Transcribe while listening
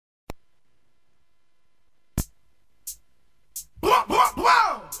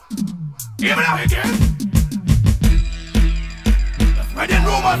Give me that again. The spreading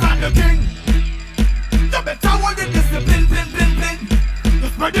rumors on the king. You better hold the discipline, The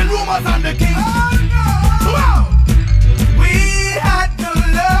spreading rumors on the king. Oh no! Wow! We had the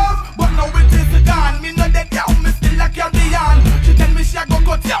love, but now it is gone. Me no dead down, me still a carry on. She tell me she a go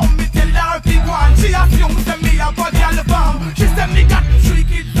cut down, me tell her if he want. She assumes that me a go girl farm. She said me got 3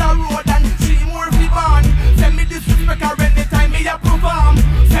 kids a road and 3 more fi born. Send me disrespect her anytime me a perform.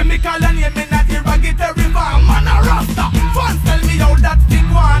 Send me call her name, me not hear a get a reform. Man a rasta, fans tell me how that big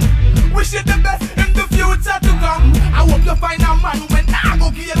one. Wish you the best in the future to come. I hope you find a man when I go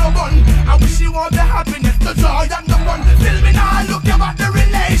kill a gun. I wish you all the happiness, the joy and the fun. Still me now look about the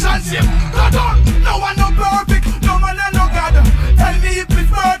relationship. Cut on, no one no perfect, no man and no God. Tell me if it's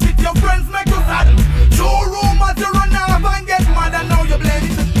worth it, your friends make you sad. 2 rumors to run off and get mad.